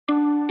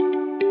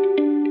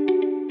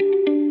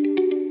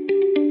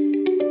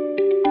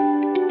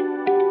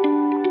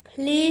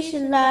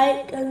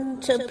like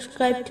and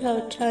subscribe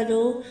to our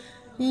channel.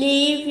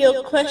 Leave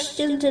your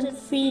questions and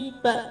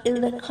feedback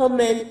in the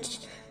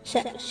comments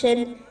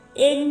section.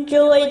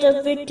 Enjoy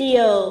the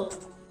video.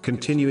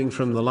 Continuing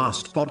from the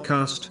last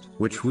podcast,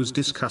 which was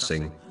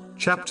discussing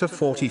chapter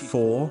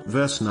 44,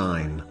 verse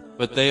 9.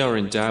 But they are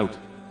in doubt,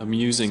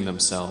 amusing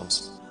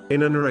themselves.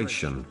 In a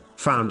narration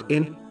found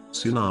in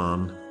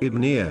Sunan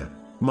Ibn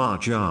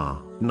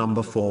Majah,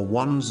 number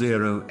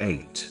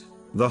 4108,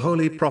 the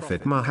Holy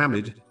Prophet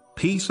Muhammad,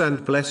 peace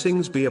and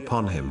blessings be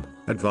upon him,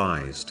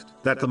 advised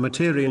that the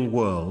material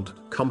world,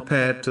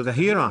 compared to the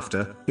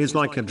hereafter, is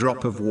like a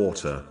drop of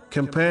water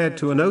compared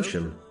to an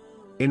ocean.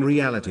 In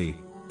reality,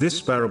 this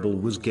parable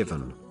was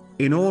given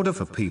in order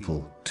for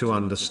people to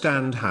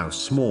understand how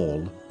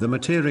small the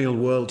material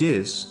world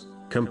is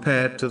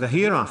compared to the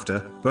hereafter,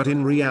 but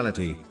in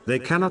reality, they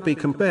cannot be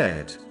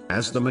compared,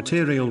 as the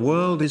material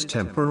world is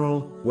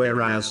temporal,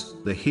 whereas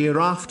the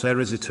hereafter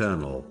is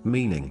eternal,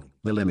 meaning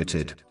the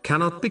limited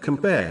cannot be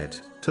compared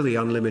to the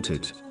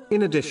unlimited.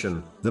 In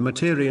addition, the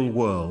material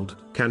world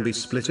can be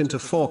split into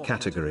 4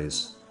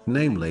 categories,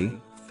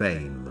 namely,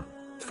 fame,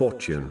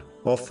 fortune,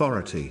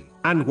 authority,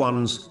 and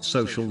one's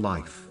social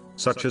life,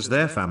 such as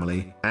their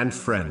family and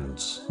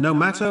friends. No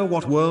matter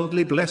what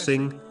worldly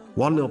blessing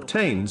one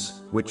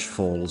obtains, which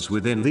falls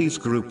within these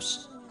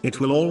groups, it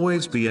will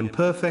always be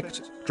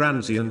imperfect,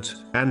 transient,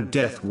 and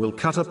death will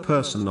cut a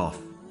person off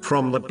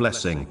from the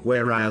blessing,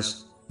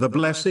 whereas the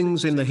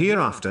blessings in the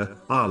hereafter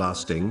are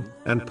lasting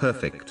and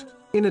perfect.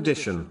 In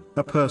addition,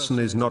 a person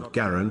is not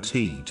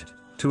guaranteed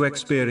to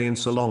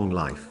experience a long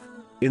life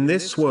in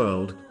this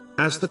world,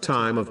 as the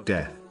time of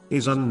death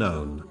is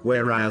unknown,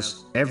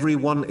 whereas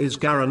everyone is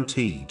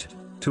guaranteed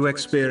to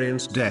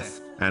experience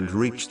death and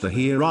reach the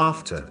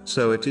hereafter.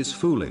 So it is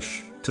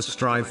foolish to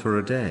strive for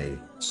a day,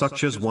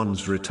 such as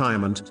one's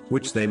retirement,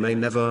 which they may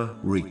never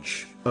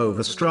reach,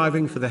 over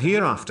striving for the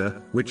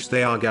hereafter, which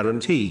they are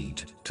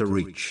guaranteed to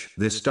reach.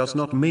 This does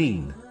not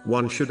mean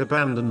one should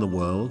abandon the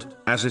world,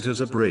 as it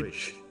is a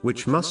bridge,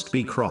 which must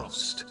be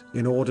crossed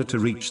in order to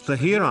reach the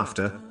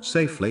hereafter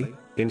safely.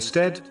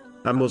 Instead,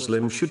 a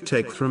Muslim should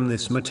take from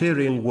this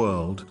material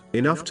world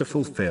enough to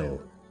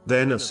fulfill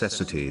their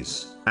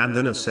necessities and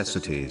the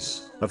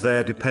necessities of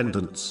their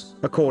dependents,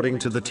 according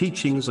to the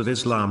teachings of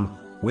Islam,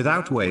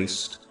 without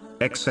waste,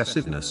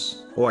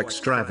 excessiveness, or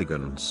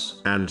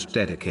extravagance, and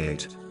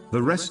dedicate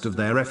the rest of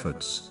their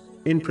efforts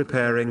in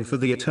preparing for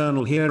the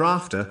eternal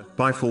hereafter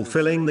by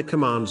fulfilling the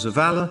commands of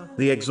Allah,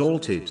 the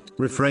Exalted,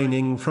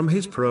 refraining from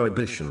His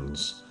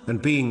prohibitions,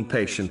 and being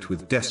patient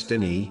with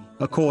destiny,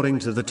 according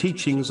to the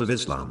teachings of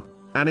Islam.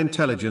 An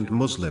intelligent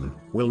Muslim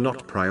will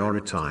not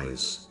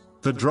prioritize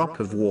the drop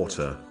of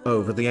water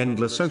over the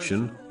endless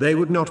ocean. They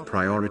would not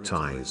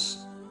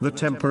prioritize the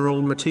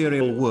temporal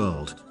material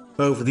world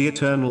over the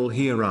eternal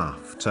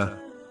hereafter.